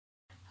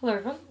Hello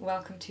everyone,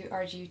 welcome to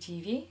RGU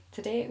TV.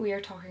 Today we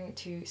are talking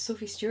to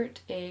Sophie Stewart,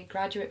 a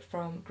graduate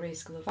from Grey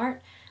School of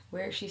Art,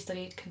 where she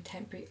studied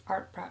contemporary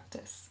art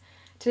practice.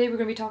 Today we're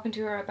going to be talking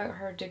to her about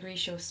her degree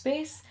show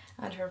Space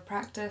and her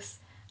practice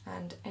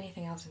and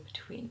anything else in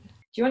between. Do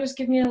you want to just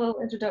give me a little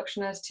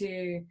introduction as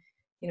to,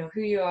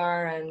 who you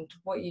are and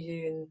what you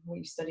do and what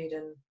you studied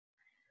in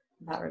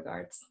that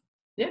regards?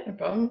 Yeah, no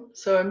problem.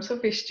 So I'm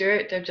Sophie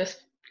Stewart. I've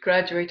just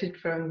graduated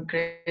from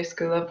Grey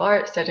School of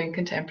Art studying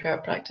contemporary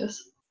art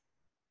practice.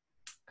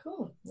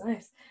 Cool,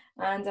 nice.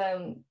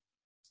 And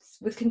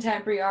with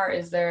contemporary art,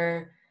 is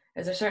there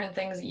certain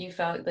things that you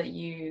felt that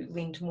you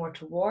leaned more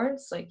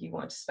towards, like you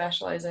want to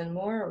specialize in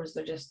more, or was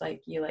there just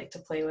like you like to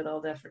play with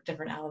all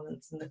different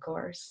elements in the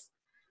course?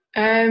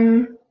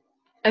 Um,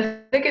 I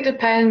think it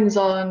depends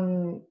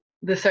on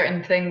the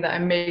certain thing that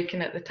I'm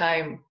making at the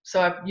time. So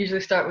I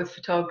usually start with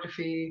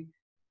photography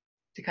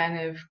to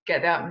kind of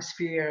get the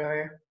atmosphere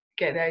or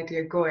get the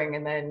idea going,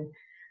 and then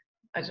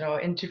I don't know,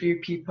 interview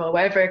people,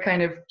 whatever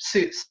kind of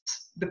suits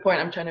the point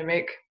I'm trying to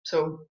make.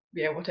 So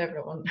yeah, whatever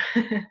I want.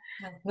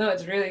 No,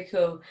 it's really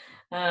cool.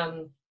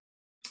 Um,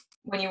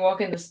 when you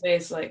walk into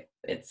space, like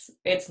it's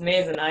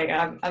amazing.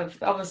 I've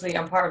obviously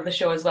I'm part of the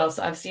show as well,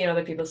 so I've seen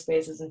other people's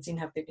spaces and seen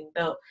how they've been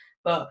built.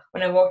 But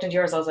when I walked into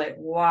yours, I was like,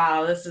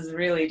 wow, this is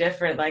really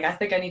different. Like I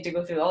think I need to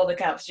go through all the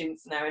cap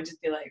students now and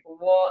just be like,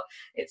 what?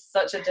 It's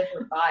such a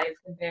different vibe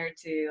compared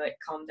to like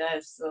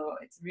Comdes. So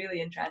it's really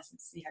interesting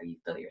to see how you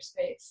built your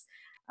space.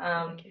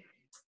 Um, Thank you.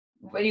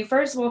 when you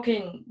first walk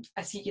in,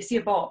 you see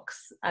a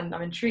box, and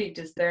I'm intrigued.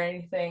 Is there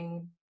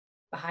anything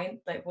behind?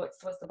 Like, what's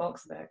the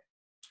box about?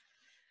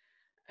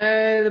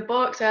 The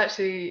box I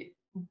actually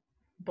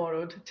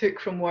borrowed,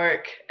 took from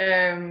work.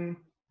 It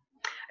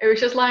was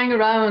just lying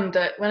around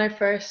when I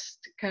first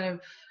kind of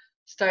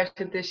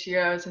started this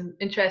year. I was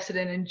interested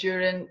in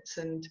endurance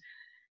and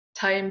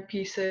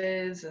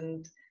timepieces,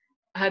 and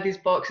I had these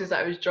boxes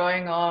that I was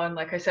drawing on.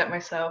 Like I set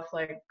myself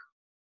like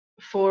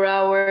 4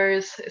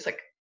 hours. It's like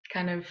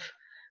kind of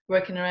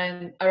working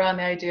around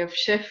the idea of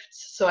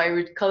shifts. So I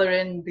would color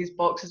in these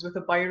boxes with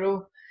a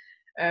biro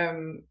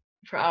um,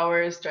 for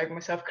hours, driving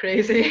myself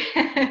crazy.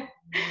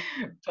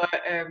 But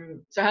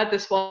so I had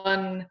this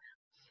one,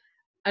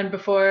 and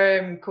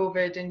before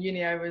COVID in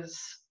uni, I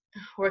was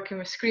working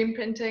with screen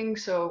printing.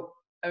 So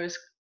I was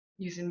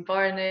using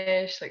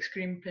varnish, like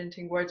screen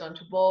printing words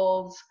onto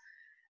walls.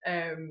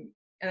 And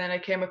then I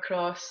came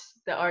across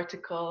the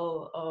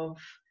article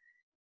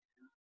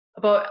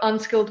about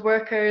unskilled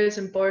workers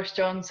and Boris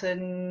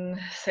Johnson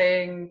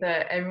saying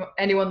that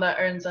anyone that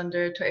earns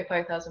under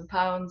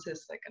 £25,000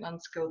 is like an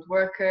unskilled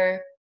worker.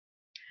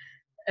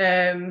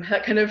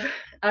 That kind of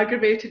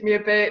aggravated me a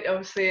bit.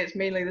 Obviously, it's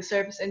mainly the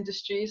service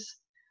industries.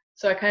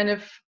 So I kind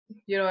of,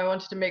 I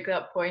wanted to make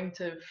that point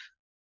of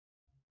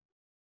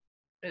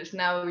it's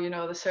now,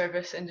 the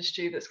service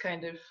industry that's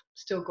kind of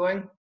still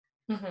going.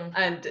 Mm-hmm.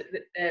 And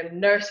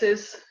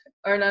nurses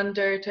earn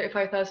under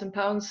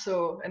 £25,000,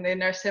 so and they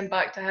nurse him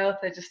back to health.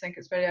 I just think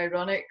it's very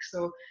ironic.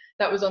 So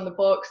that was on the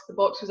box. The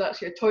box was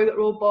actually a toilet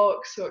roll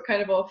box, so it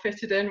kind of all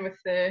fitted in with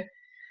the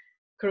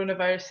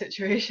coronavirus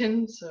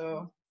situation.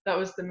 So that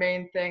was the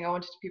main thing. I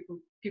wanted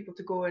people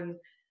to go and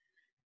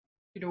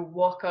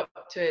walk up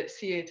to it,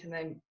 see it, and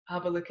then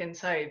have a look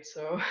inside.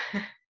 So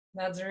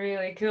That's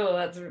really cool.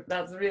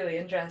 That's really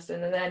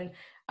interesting. And then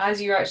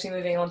as you're actually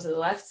moving on to the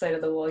left side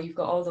of the wall, you've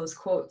got all those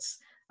quotes,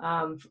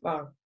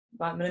 well,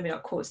 maybe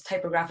not quotes,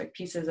 typographic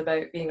pieces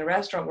about being a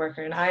restaurant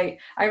worker. And I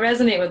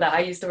resonate with that.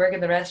 I used to work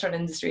in the restaurant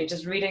industry.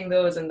 Just reading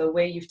those and the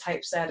way you've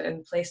typeset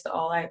and placed it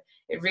all out,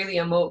 it really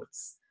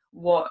emotes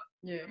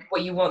yeah.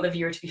 what you want the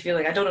viewer to be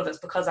feeling. I don't know if it's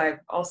because I've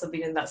also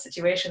been in that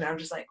situation. I'm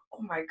just like,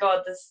 oh my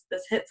God, this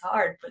hits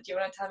hard. But do you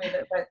want to tell me a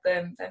bit about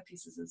them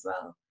pieces as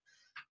well?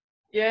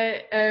 Yeah,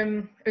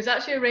 it was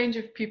actually a range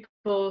of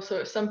people.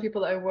 So some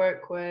people that I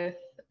work with,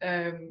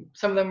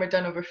 some of them were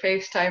done over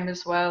FaceTime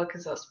as well,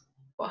 because that's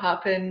what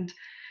happened.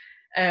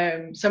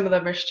 Some of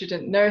them are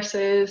student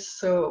nurses,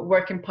 so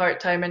working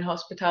part-time in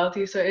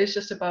hospitality. So it is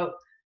just about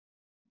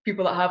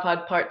people that have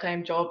had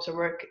part-time jobs or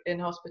work in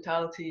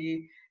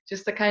hospitality,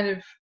 just the kind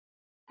of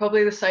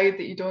probably the side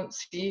that you don't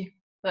see.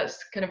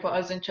 That's kind of what I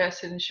was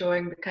interested in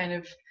showing, the kind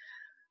of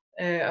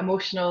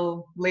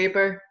emotional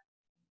labor,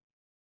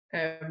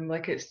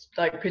 like it's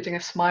like putting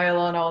a smile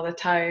on all the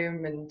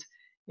time, and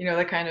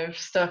the kind of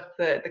stuff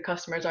that the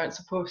customers aren't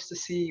supposed to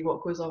see,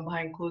 what goes on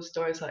behind closed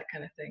doors, that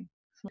kind of thing.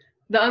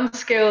 The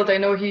unskilled, I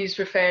know he's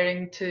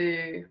referring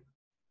to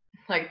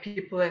like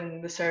people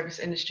in the service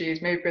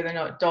industries, maybe they're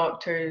not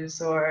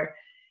doctors or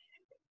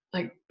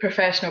like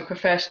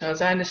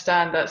professionals. I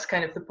understand that's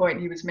kind of the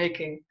point he was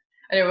making,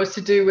 and it was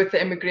to do with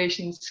the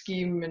immigration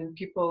scheme and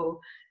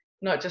people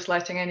not just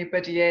letting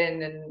anybody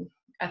in. And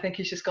I think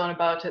he's just gone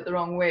about it the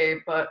wrong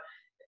way, but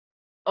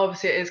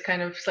obviously it is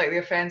kind of slightly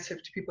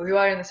offensive to people who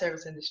are in the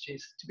service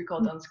industries to be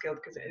called unskilled,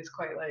 because it is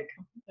quite like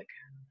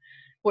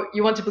what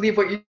you want to believe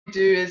what you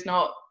do is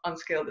not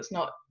unskilled, it's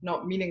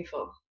not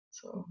meaningful.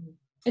 So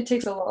It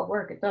takes a lot of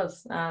work, it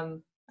does.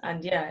 And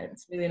yeah,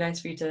 it's really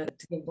nice for you to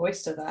give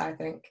voice to that, I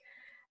think.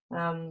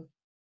 Um,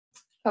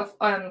 of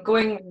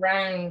going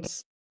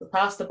around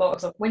past the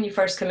box. Of when you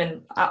first come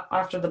in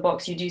after the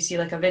box, you do see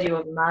like a video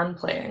of a man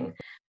playing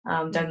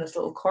down this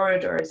little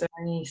corridor. Is there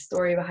any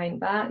story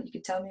behind that you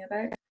could tell me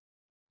about?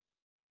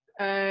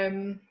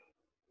 Um,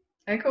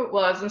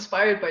 well, I was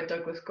inspired by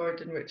Douglas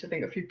Gordon, which I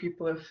think a few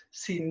people have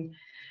seen,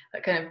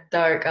 that kind of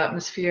dark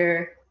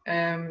atmosphere.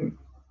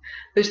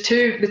 There's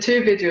the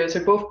two videos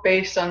are both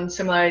based on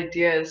similar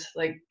ideas,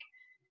 like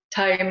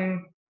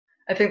time.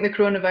 I think the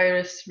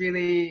coronavirus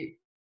really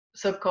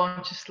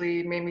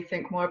subconsciously made me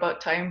think more about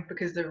time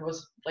because there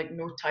was like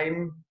no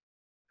time.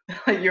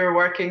 Like you were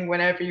working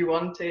whenever you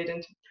wanted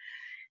and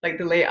like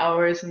the late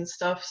hours and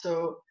stuff.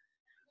 So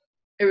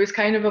it was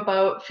kind of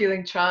about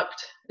feeling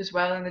trapped as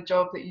well in the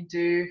job that you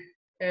do,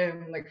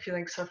 like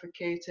feeling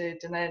suffocated.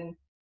 And then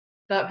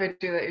that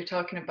video that you're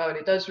talking about,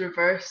 it does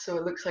reverse, so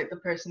it looks like the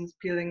person's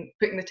putting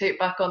the tape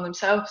back on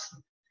themselves.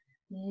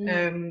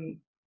 Mm.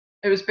 Um,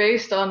 it was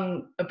based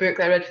on a book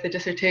that I read for the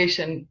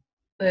dissertation,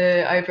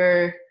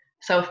 Ivor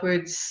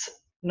Southwood's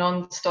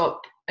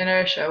Non-Stop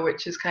Inertia,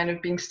 which is kind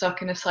of being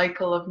stuck in a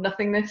cycle of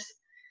nothingness,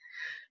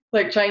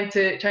 like trying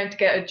to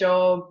get a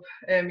job.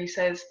 He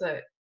says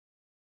that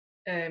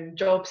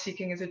job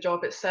seeking is a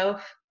job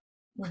itself.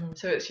 Mm-hmm.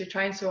 So it's you're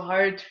trying so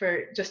hard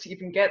for just to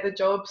even get the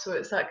job. So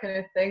it's that kind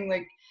of thing.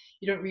 Like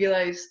you don't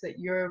realize that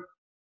you're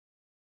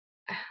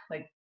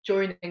like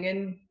joining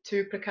in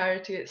to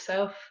precarity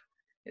itself.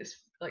 It's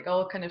like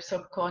all kind of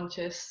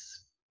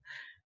subconscious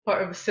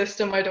part of a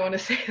system. I don't want to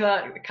say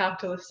that the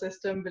capitalist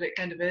system, but it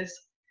kind of is.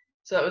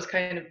 So that was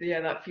kind of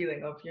that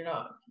feeling of you're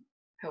not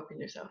helping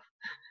yourself.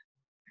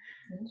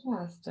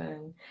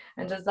 Interesting.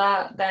 And does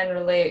that then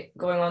relate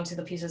going on to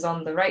the pieces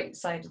on the right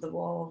side of the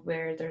wall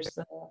where there's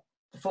the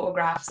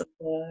photographs of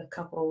the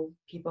couple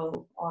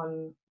people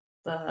on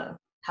the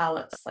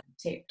pallets like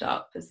taped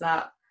up? Is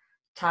that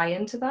tie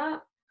into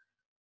that?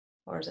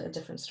 Or is it a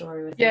different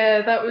story within?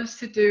 Yeah, that was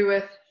to do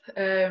with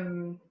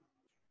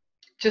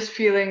just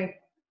feeling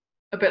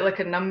a bit like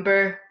a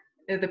number.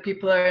 The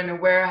people are in a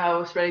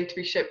warehouse ready to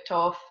be shipped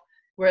off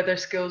where their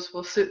skills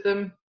will suit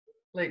them,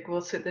 like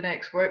will suit the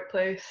next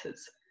workplace.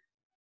 It's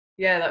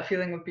that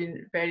feeling of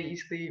being very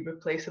easily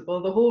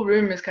replaceable. The whole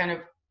room is kind of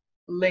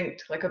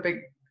linked like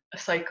a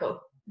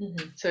cycle.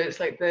 Mm-hmm. So it's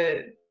like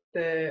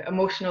the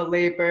emotional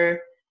labor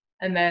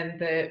and then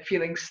the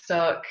feeling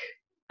stuck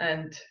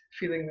and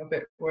feeling a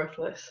bit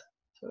worthless.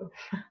 So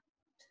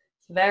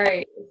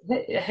Very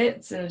it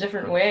hits in a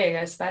different way,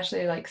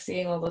 especially like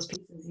seeing all those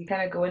pieces. You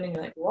kind of go in and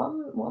you're like,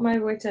 what am I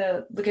going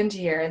to look into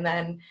here? And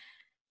then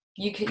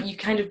you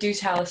kind of do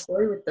tell a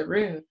story with the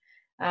room.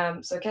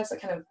 So I guess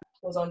that kind of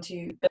goes on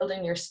to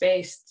building your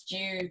space.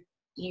 Do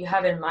you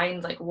have in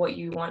mind like what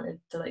you wanted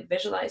to like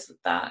visualize with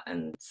that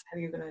and how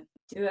you're gonna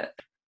do it?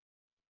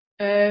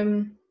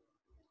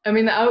 I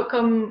mean the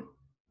outcome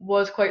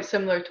was quite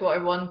similar to what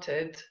I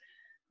wanted.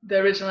 The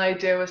original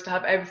idea was to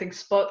have everything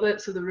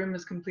spotlit, so the room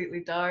was completely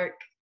dark,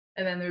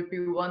 and then there would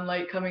be one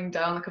light coming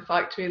down, like a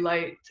factory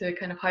light, to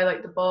kind of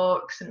highlight the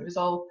box. And it was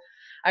all,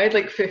 I had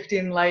like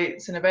 15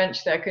 lights, and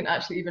eventually I couldn't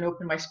actually even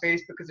open my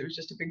space because it was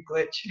just a big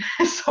glitch.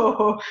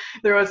 So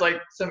there was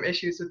like some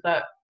issues with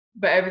that,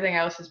 but everything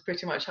else is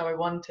pretty much how I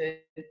wanted.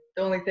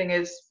 The only thing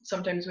is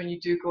sometimes when you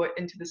do go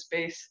into the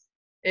space,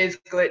 it is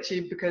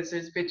glitchy because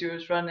there's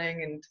videos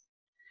running, and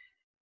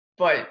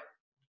but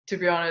to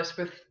be honest,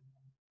 with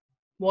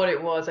what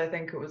it was, I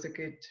think it was a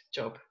good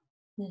job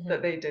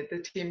that Mm-hmm.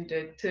 the team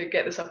did to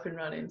get this up and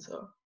running.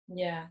 So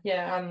Yeah.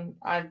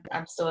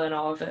 I'm still in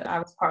awe of it. I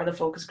was part of the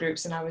focus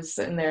groups and I was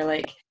sitting there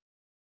like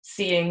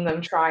seeing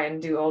them try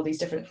and do all these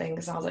different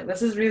things. And I was like,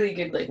 this is really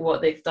good, like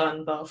what they've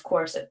done. But of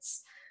course,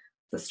 it's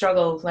the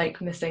struggle, like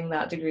missing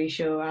that degree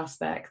show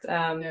aspect.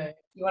 yeah.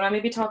 You want to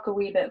maybe talk a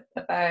wee bit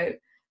about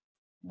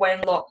when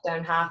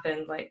lockdown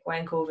happened, like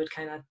when COVID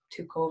kind of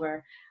took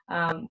over?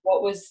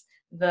 What was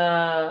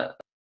the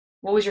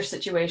what was your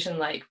situation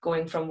like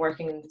going from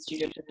working in the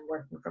studio to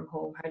working from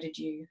home? How did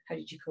you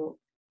cope?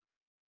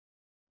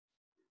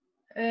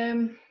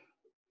 Um,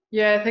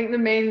 yeah, I think the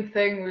main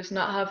thing was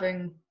not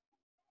having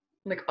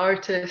like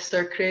artists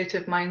or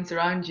creative minds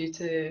around you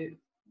to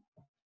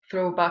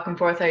throw back and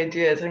forth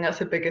ideas. I think that's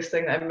the biggest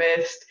thing that I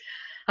missed.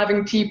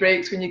 Having tea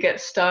breaks when you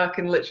get stuck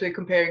and literally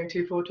comparing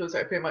two photos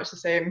that are pretty much the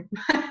same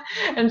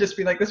and just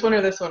be like, this one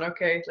or this one,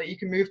 okay. Like you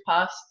can move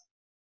past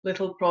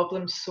little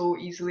problems so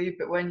easily,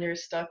 but when you're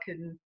stuck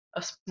in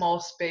a small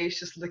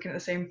space just looking at the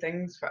same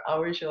things for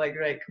hours, you're like,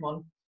 right, come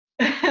on.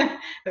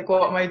 Like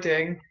what am I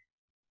doing?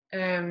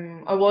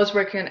 I was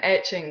working on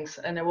etchings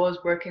and I was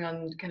working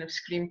on kind of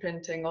screen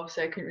printing.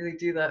 Obviously I couldn't really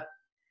do that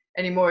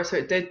anymore, so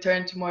it did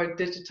turn to more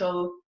the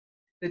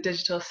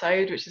digital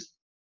side, which is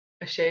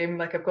a shame.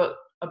 Like I've got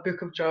a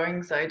book of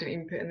drawings that I didn't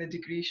even put in the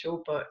degree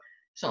show, but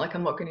it's not like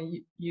I'm not going to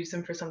use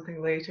them for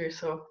something later.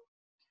 So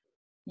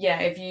Yeah,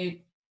 if you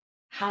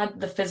had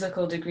the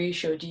physical degree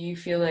show, do you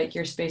feel like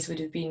your space would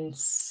have been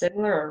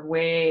similar or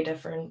way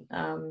different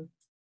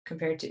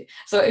compared to?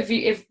 So if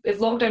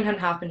lockdown hadn't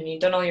happened and you'd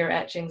done all your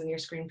etchings and your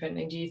screen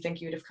printing, do you think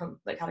you would have come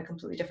like had a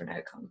completely different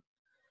outcome?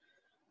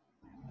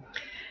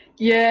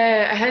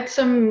 Yeah, I had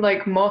some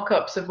like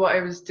mock-ups of what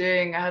I was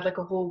doing. I had like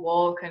a whole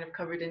wall kind of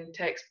covered in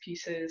text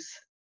pieces,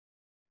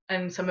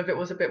 and some of it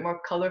was a bit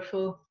more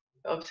colorful.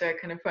 Obviously, I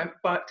kind of went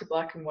back to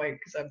black and white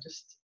because I'm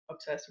just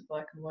obsessed with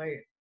black and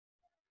white.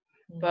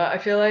 But Mm. I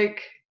feel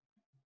like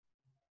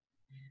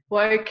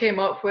what I came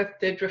up with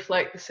did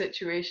reflect the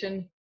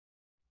situation.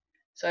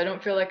 So I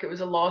don't feel like it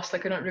was a loss.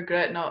 Like I don't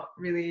regret not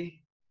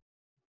really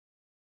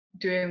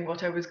doing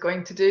what I was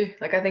going to do.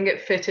 Like I think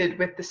it fitted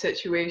with the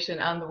situation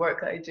and the work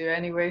that I do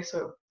anyway,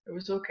 so it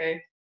was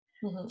okay.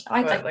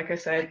 I But think, like I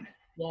said,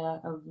 yeah,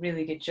 a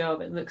really good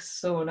job. It looks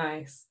so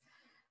nice.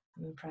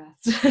 I'm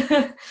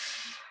impressed.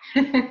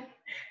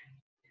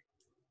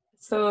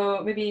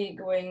 So maybe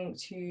going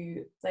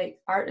to like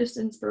artist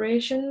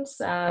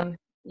inspirations.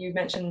 You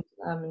mentioned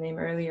a name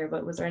earlier,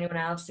 but was there anyone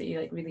else that you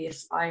like really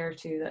aspire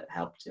to that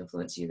helped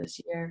influence you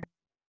this year?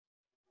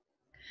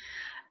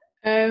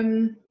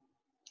 um,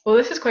 well,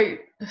 this is quite.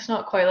 It's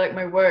not quite like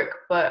my work,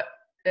 but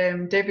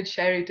David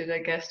Sherry did, I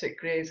guess, at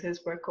Gray's.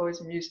 His work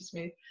always amuses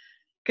me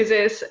because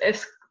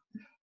it's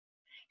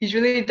he's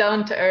really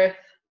down to earth,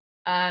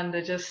 and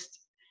it's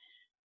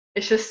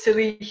just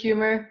silly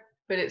humor,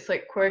 but it's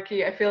like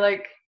quirky. I feel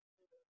like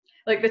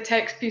the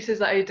text pieces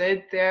that I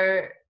did,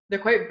 they're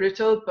quite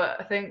brutal, but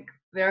I think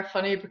they are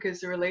funny because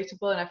they're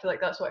relatable, and I feel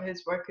like that's what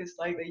his work is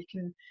like. That you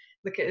can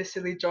look at his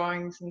silly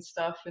drawings and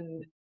stuff,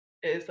 and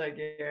it is like,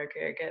 yeah,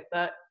 okay, I get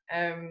that.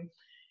 Um,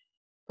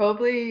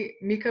 Probably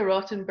Mika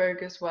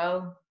Rottenberg as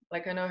well.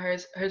 Like I know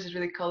hers is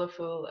really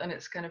colourful and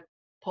it's kind of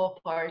pop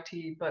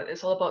arty, but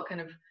it's all about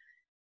kind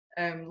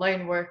of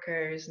line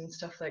workers and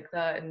stuff like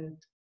that, and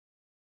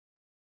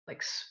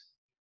like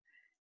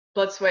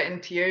blood, sweat,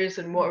 and tears,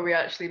 and what are we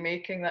actually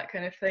making, that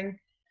kind of thing.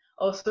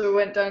 Also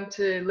went down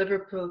to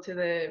Liverpool to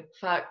the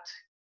Fact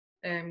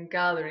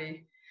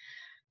gallery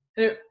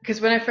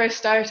because when I first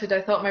started,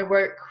 I thought my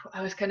work,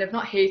 I was kind of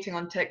not hating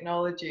on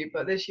technology,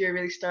 but this year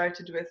really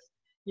started with,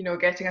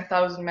 getting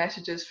 1,000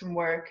 messages from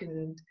work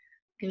and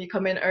can you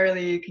come in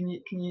early? Can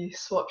you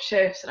swap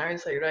shifts? And I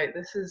was like, right,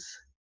 this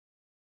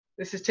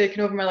is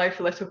taking over my life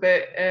a little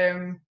bit.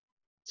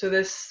 So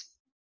this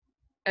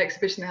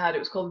exhibition they had, it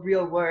was called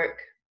Real Work,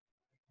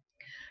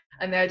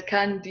 and they had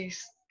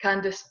Candice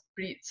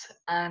Breitz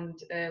and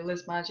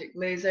Liz Magic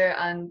Laser,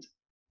 and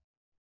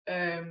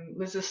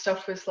Liz's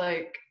stuff was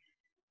like,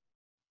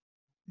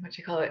 what do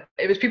you call it?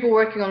 It was people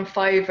working on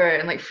Fiverr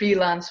and like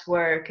freelance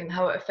work and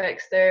how it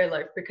affects their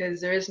life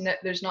because there's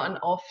not an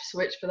off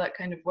switch for that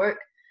kind of work,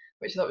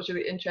 which I thought was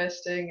really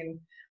interesting, and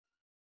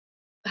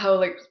how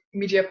like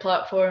media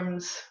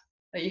platforms,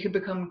 like you could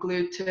become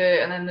glued to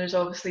it, and then there's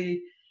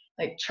obviously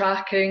like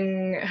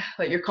tracking,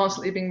 like you're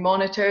constantly being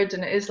monitored,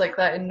 and it is like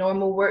that in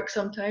normal work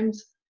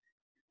sometimes.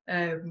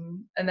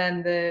 And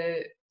then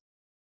the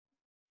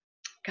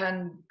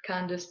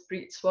Candice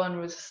Breitz one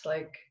was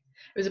like,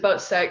 it was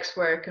about sex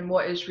work and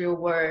what is real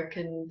work,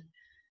 and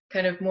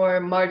kind of more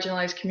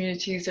marginalized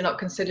communities are not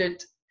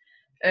considered,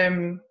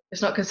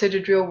 it's not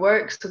considered real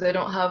work, so they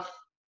don't have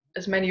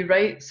as many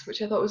rights,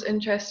 which I thought was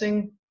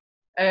interesting.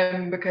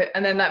 Because,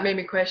 and then that made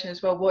me question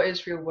as well, what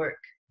is real work?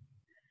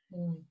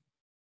 Mm.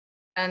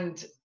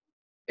 And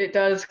it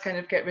does kind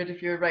of get rid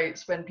of your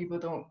rights when people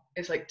don't,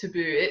 it's like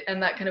taboo,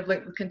 and that kind of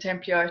linked with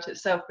contemporary art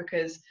itself,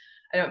 because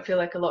I don't feel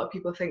like a lot of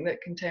people think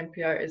that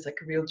contemporary art is like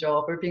a real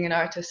job, or being an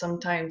artist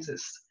sometimes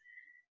it's,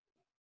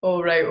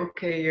 oh right,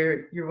 okay,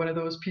 you're one of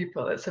those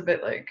people. It's a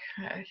bit like,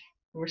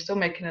 we're still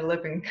making a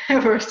living,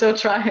 we're still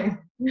trying.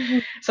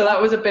 Mhm. So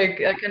that was a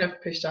big, I kind of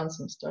pushed on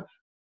some stuff.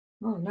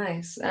 Oh,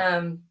 nice.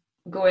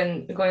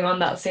 Going on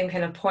that same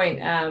kind of point,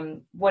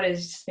 what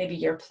is maybe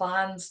your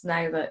plans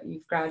now that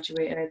you've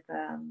graduated?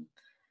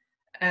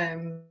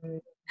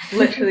 Um,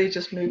 Literally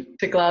just moved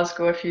to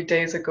Glasgow a few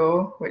days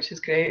ago, which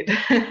is great.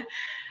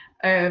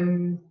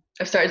 um,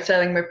 I've started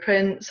selling my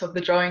prints of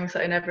the drawings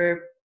that I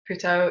never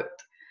put out,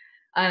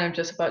 and I'm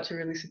just about to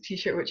release a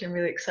T-shirt, which I'm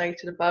really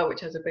excited about,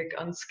 which has a big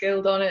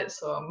unskilled on it.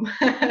 So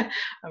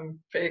I'm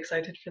pretty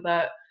excited for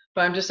that.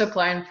 But I'm just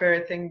applying for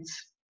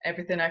things,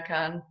 everything I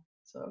can.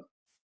 So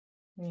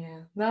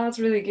Yeah, no, that's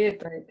really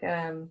good. Like,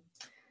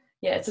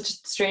 yeah, it's such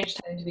a strange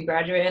time to be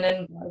graduating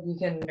in. But you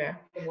can yeah,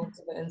 make the most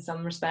of it in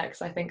some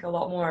respects. I think a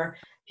lot more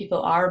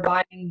people are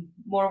buying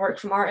more work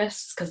from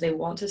artists because they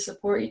want to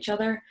support each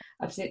other.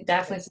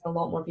 Definitely seen a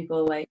lot more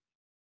people like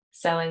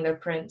selling their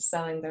prints,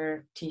 selling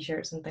their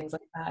t-shirts and things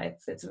like that.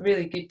 It's a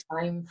really good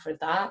time for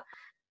that.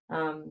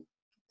 Um,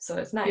 so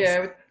it's nice.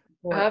 yeah.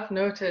 I have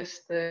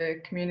noticed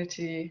the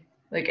community,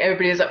 like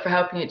everybody is up for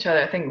helping each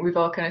other. I think we've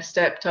all kind of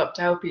stepped up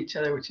to help each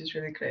other, which is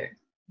really great.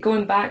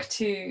 Going back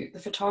to the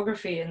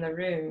photography in the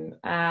room,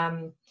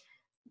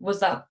 was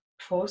that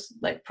post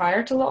like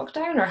prior to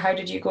lockdown, or how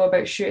did you go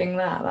about shooting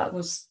that? That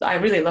was I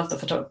really love the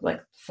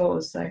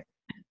photos. So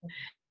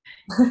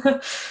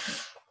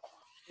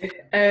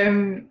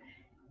Um,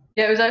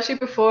 yeah, it was actually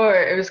before.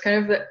 It was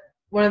kind of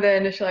one of the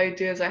initial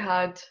ideas I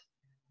had.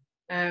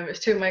 It's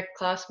two of my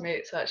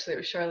classmates actually. It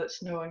was Charlotte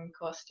Snow and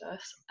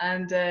Costas,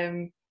 and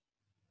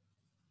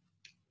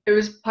it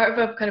was part of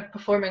a kind of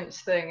performance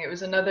thing. It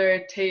was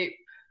another tape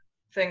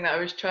thing that I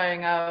was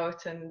trying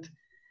out, and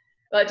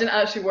that didn't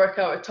actually work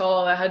out at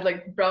all. I had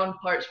like brown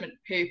parchment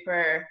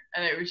paper,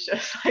 and it was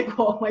just like,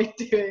 what am I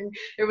doing?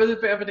 It was a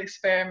bit of an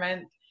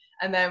experiment.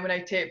 And then when I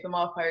taped them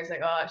up, I was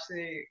like, oh,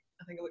 actually,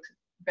 I think it looks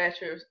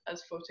better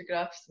as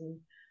photographs, and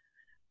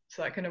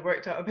so that kind of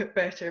worked out a bit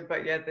better.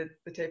 But yeah,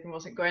 the taping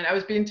wasn't going. I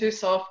was being too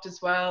soft as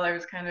well. I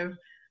was kind of,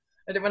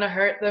 I didn't want to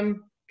hurt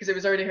them because it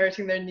was already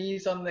hurting their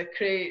knees on the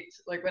crate.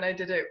 Like when I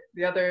did it,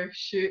 the other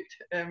shoot,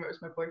 it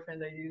was my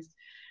boyfriend I used.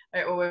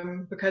 I owe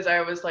him because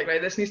I was like,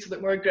 right, this needs to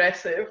look more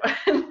aggressive,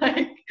 and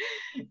like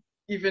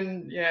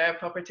even yeah,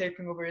 proper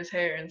taping over his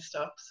hair and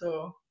stuff.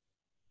 So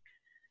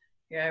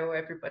yeah, I owe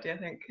everybody, I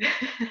think.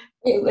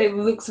 It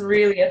looks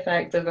really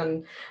effective,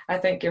 and I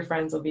think your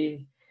friends will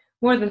be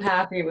more than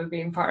happy with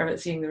being part of it,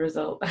 seeing the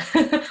result.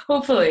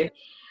 Hopefully.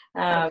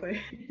 Um,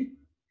 Hopefully.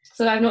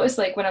 so I've noticed,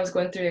 like when I was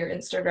going through your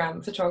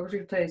Instagram, photography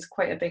plays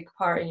quite a big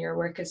part in your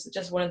work. Is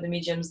just one of the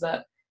mediums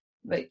that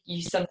like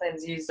you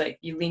sometimes use, like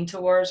you lean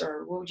towards,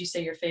 or what would you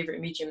say your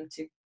favorite medium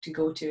to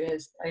go to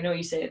is? I know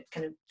you say it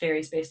kind of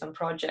varies based on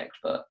project,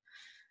 but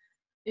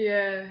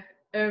Yeah,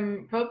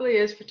 probably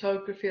is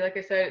photography. Like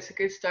I said, it's a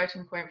good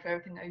starting point for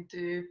everything I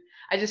do.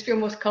 I just feel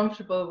most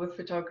comfortable with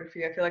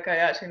photography. I feel like I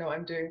actually know what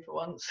I'm doing for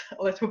once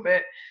a little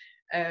bit.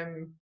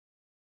 Um,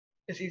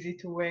 it's easy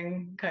to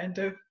wing, kind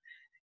of.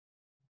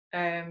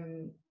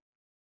 Um,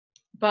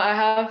 but I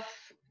have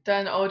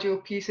done audio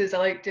pieces. I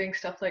like doing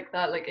stuff like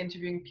that, like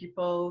interviewing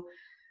people,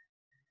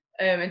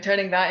 and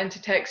turning that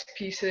into text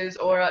pieces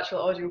or actual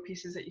audio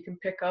pieces that you can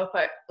pick up.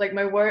 I like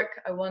my work.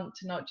 I want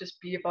to not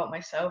just be about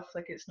myself.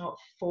 Like it's not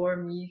for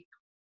me.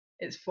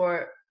 It's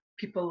for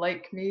people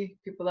like me,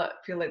 people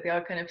that feel like they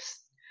are kind of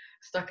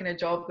stuck in a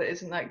job that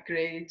isn't that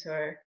great,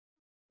 or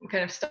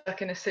kind of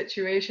stuck in a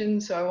situation.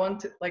 So I want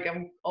to, like,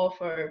 I'm all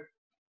for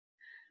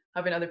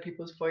having other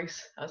people's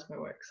voice as my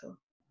work. So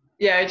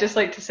yeah, I just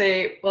like to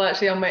say, well,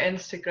 actually on my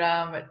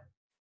Instagram at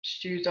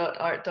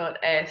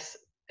stew.art.s,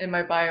 in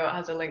my bio it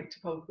has a link to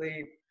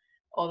probably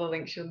all the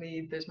links you'll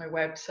need. There's my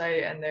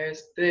website, and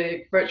there's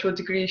the virtual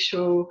degree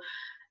show,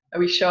 a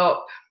wee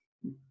shop,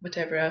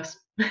 whatever else.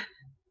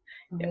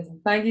 Yeah.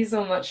 amazing. Thank you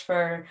so much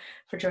for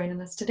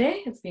joining us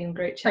today. It's been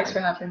great Thanks chatting.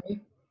 for having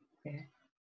me. Yeah.